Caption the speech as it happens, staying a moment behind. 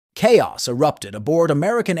Chaos erupted aboard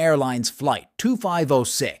American Airlines Flight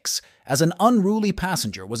 2506 as an unruly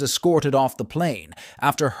passenger was escorted off the plane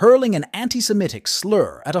after hurling an antisemitic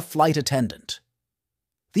slur at a flight attendant.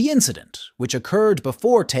 The incident, which occurred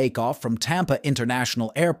before takeoff from Tampa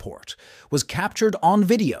International Airport, was captured on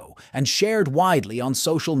video and shared widely on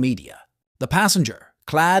social media. The passenger,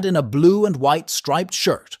 clad in a blue and white striped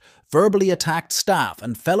shirt, verbally attacked staff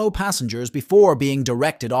and fellow passengers before being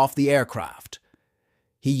directed off the aircraft.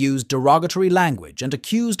 He used derogatory language and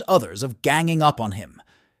accused others of ganging up on him.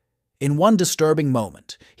 In one disturbing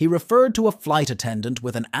moment, he referred to a flight attendant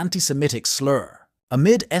with an anti-Semitic slur.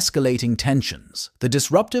 Amid escalating tensions, the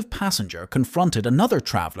disruptive passenger confronted another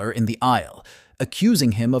traveler in the aisle,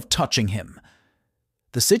 accusing him of touching him.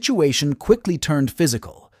 The situation quickly turned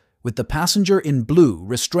physical, with the passenger in blue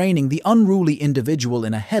restraining the unruly individual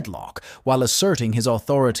in a headlock while asserting his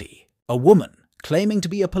authority. A woman, claiming to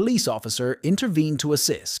be a police officer, intervened to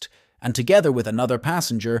assist, and together with another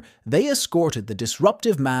passenger, they escorted the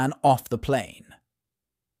disruptive man off the plane.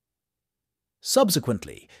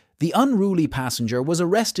 Subsequently, the unruly passenger was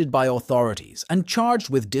arrested by authorities and charged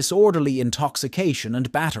with disorderly intoxication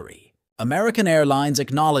and battery. American Airlines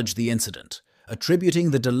acknowledged the incident,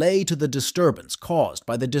 attributing the delay to the disturbance caused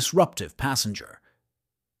by the disruptive passenger.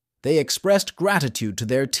 They expressed gratitude to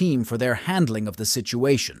their team for their handling of the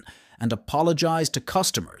situation and apologized to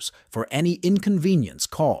customers for any inconvenience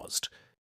caused.